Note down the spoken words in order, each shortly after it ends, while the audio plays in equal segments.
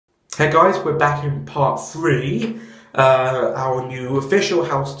Hey guys, we're back in part 3, our new official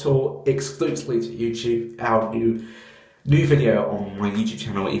house tour exclusively to YouTube, our new video on my YouTube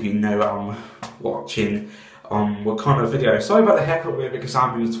channel. If you know I'm watching what kind of video. Sorry about the haircut bit because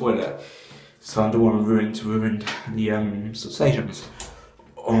I'm in the toilet, so I don't want to ruin the sensations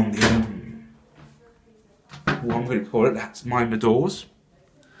on the what I'm going to call it. That's my doors.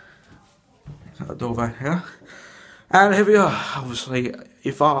 That door right here. And here we are. Obviously,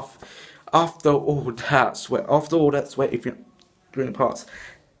 if after all that sweat, if you're doing the parts,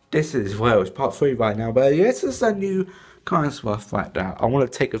 this is it's part 3 right now. But yeah, this is a new kind of stuff right now. I want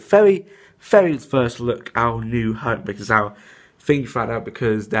to take a very first look at our new home because our things right now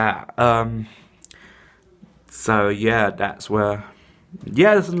because that so yeah, that's where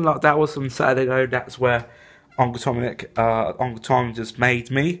that was some Saturday ago. That's where Uncle Tom just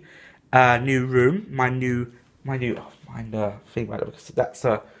made me a new room, my new thing right there because that's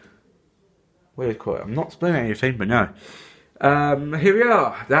a what do you call it? I'm not explaining anything, but no. Here we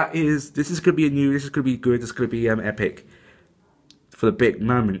are. This is gonna be good. This is gonna be epic for the big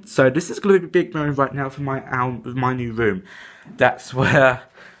moment. So this is gonna be a big moment right now for my new room. That's where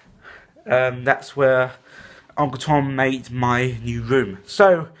Uncle Tom made my new room.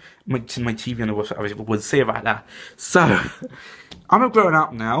 So my TV on the website, I would say about that. So I'm grown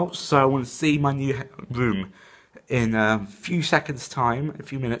up now, so I want to see my new room in a few seconds time,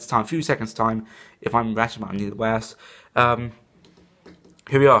 if I'm rational about the West.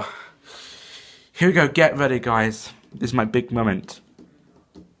 Here we are. Here we go, get ready guys. This is my big moment.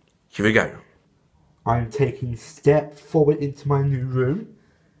 Here we go. I'm taking a step forward into my new room.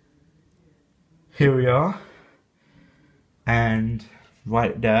 Here we are. And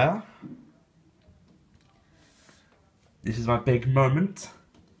right there. This is my big moment.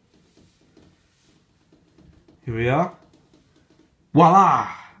 Here we are. Voila!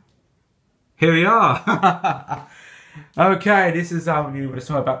 Here we are! Okay, this is our new...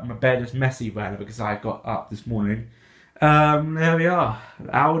 Sorry about my bed, it's messy right now because I got up this morning. There we are.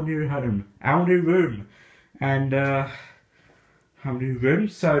 Our new home. Our new room. And our new room.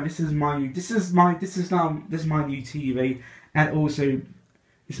 So this is my new TV. And also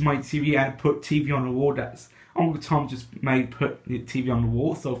this is my TV and put TV on the wall. That's Uncle Tom just put the TV on the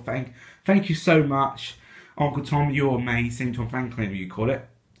wall. So thank you so much. Uncle Tom, you're amazing. Tom Franklin, you call it.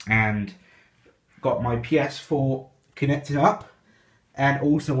 And got my PS4 connected up. And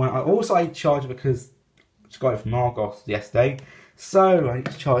also I charge because I just got it from Argos yesterday. So I need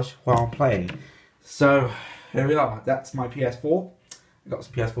to charge while I'm playing. So here we are. That's my PS4. I got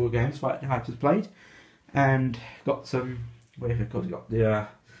some PS4 games right now I just played. And got some got the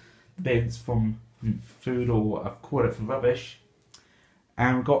bins from food, or I've called it from rubbish.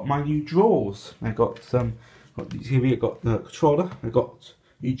 And we've got my new drawers. I got the TV, I got the controller, I got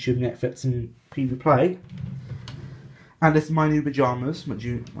YouTube, Netflix and Preview Play. And this is my new pyjamas,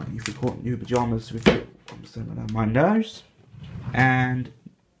 new pyjamas with my nose. And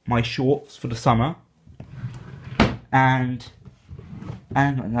my shorts for the summer. And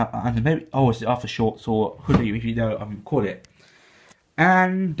maybe, it's after shorts or hoodie if you know what I'm call it.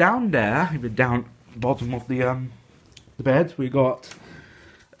 And down there, down the bottom of the bed, we got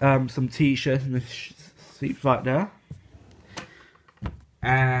some t-shirts and the sleeves right there.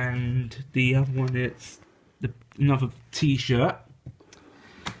 And the other one is another t-shirt.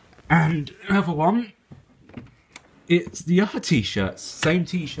 And another one, it's the other t-shirts, same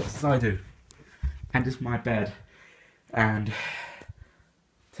t-shirts as I do. And it's my bed. And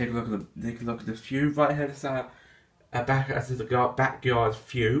take a look at the view right here. This is a backyard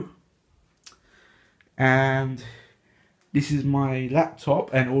view. And this is my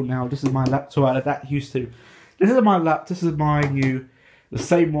laptop, and now this is my laptop This is my new, the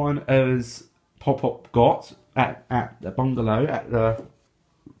same one as Pop-Up got at the bungalow, at the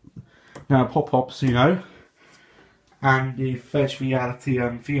Pop-Ups, you know. And the Virtual Reality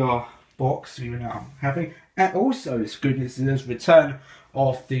VR box, you know, I'm having. And also, it's good news is the return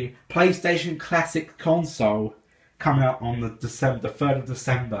of the PlayStation Classic console coming out on the 3rd of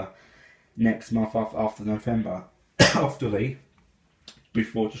December next month after November. After my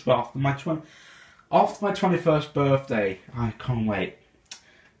 21st birthday. I can't wait.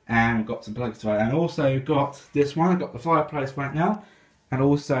 And got some plugs to it. And also got this one. I got the fireplace right now. And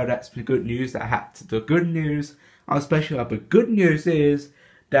also that's the good news that I had to. The good news is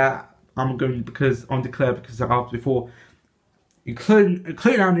that I'm going because after before,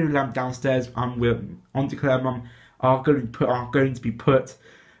 including our new lamp downstairs, I'm going to put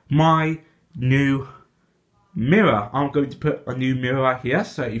my new mirror. I'm going to put a new mirror here.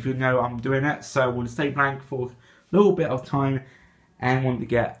 So if you know I'm doing it, so we'll stay blank for a little bit of time, and wanted to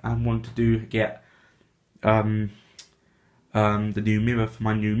get the new mirror for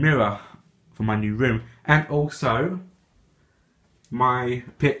my new room, and also my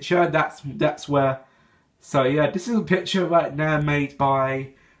picture. That's where. So yeah, this is a picture right now made by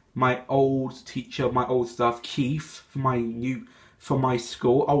my old teacher, my old staff, Keith, for my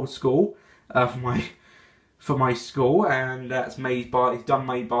school, for my school, and that's made by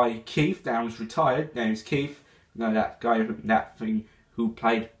Keith. Now he's retired. Name's Keith. No, that guy, that thing who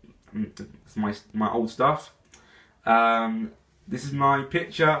played my old stuff. This is my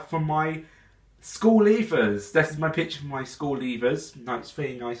picture from my school leavers. This is my picture from my school leavers. Nice,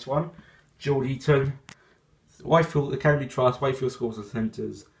 very nice one. George Eaton, Whitefield Academy Trust, Whitefield Schools and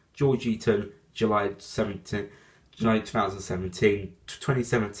Centres. George Eaton, July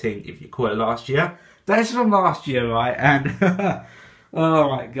 2017, if you call it last year. That's from last year, right? And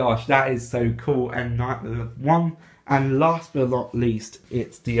oh my gosh, that is so cool. And last but not least,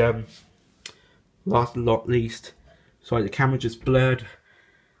 it's the sorry, the camera just blurred.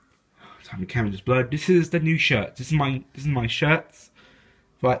 The camera just blurred. This is the new shirt. This is my shirts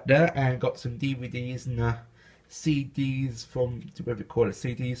right there, and got some DVDs and CDs from whatever you call it,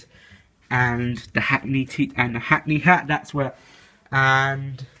 CDs, and the Hackney hat. That's where,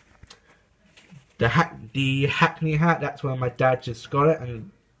 and the Hackney hat. That's where my dad just got it and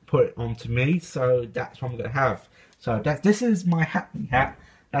put it onto me. So that's what I'm gonna have. So this is my Hackney hat.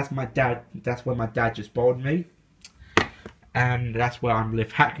 That's my dad. That's where my dad just bought me, and that's where I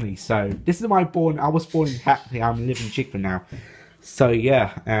live, Hackney. So this is my I was born in Hackney. I'm living in Chingford now. So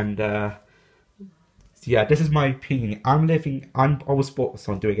yeah, and yeah, this is my opinion. This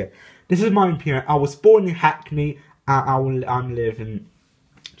is my opinion. I was born in Hackney. I'm living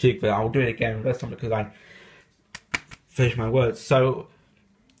Chingford. I'll do it again this time because I finished my words. So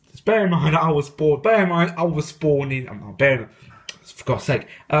just bear in mind, I was born in. For God's sake,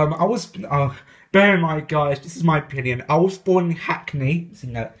 bear in mind, guys. This is my opinion. I was born in Hackney. It's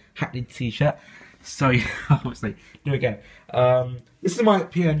in that Hackney t-shirt. So yeah, obviously, do it again. This is my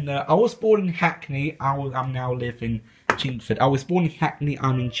opinion. I was born in Hackney. I'm now living in Chingford. I was born in Hackney.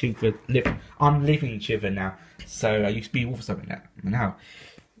 I'm in Chingford. I'm living in Chingford now. So I used to be also something like that. Now,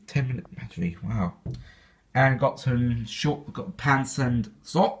 10-minute battery. Wow. And got pants and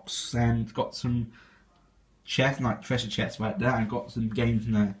socks, and got some chests, like treasure chests right there, and got some games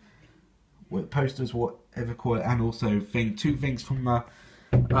in there, posters, whatever call it, and also two things from the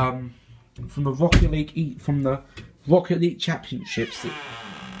Rocket League Championships.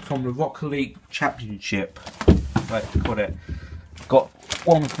 From the Rocket League Championship, right, got it. Got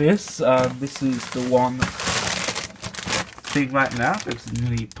one of this. This is the one thing right now. It's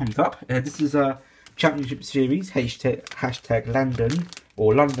nearly pumped up. This is a Championship Series. Hashtag London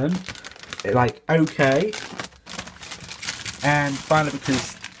or London. Like okay. And finally,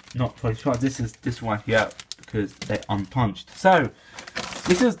 because not 25, this one here because they're unpunched. So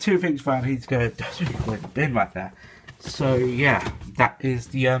this is two things for he's going to bin right there. So yeah, that is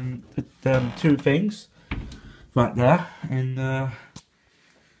the two things right there, and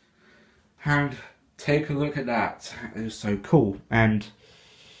take a look at that. It is so cool. And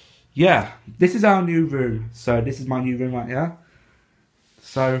yeah, this is our new room. So this is my new room right here.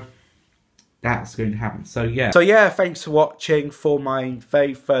 So that's going to happen. So yeah, thanks for watching for my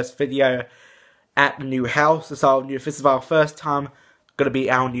very first video at the new house. This is our first time going to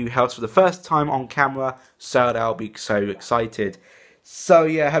be our new house for the first time on camera, so I'll be so excited. So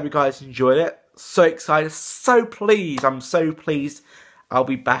yeah, I hope you guys enjoyed it. So excited, so pleased. I'm so pleased I'll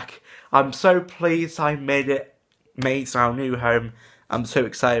be back. I'm so pleased I made our new home. I'm so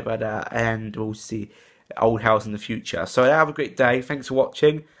excited about that, and we'll see old house in the future. So have a great day. Thanks for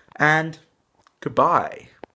watching, and goodbye.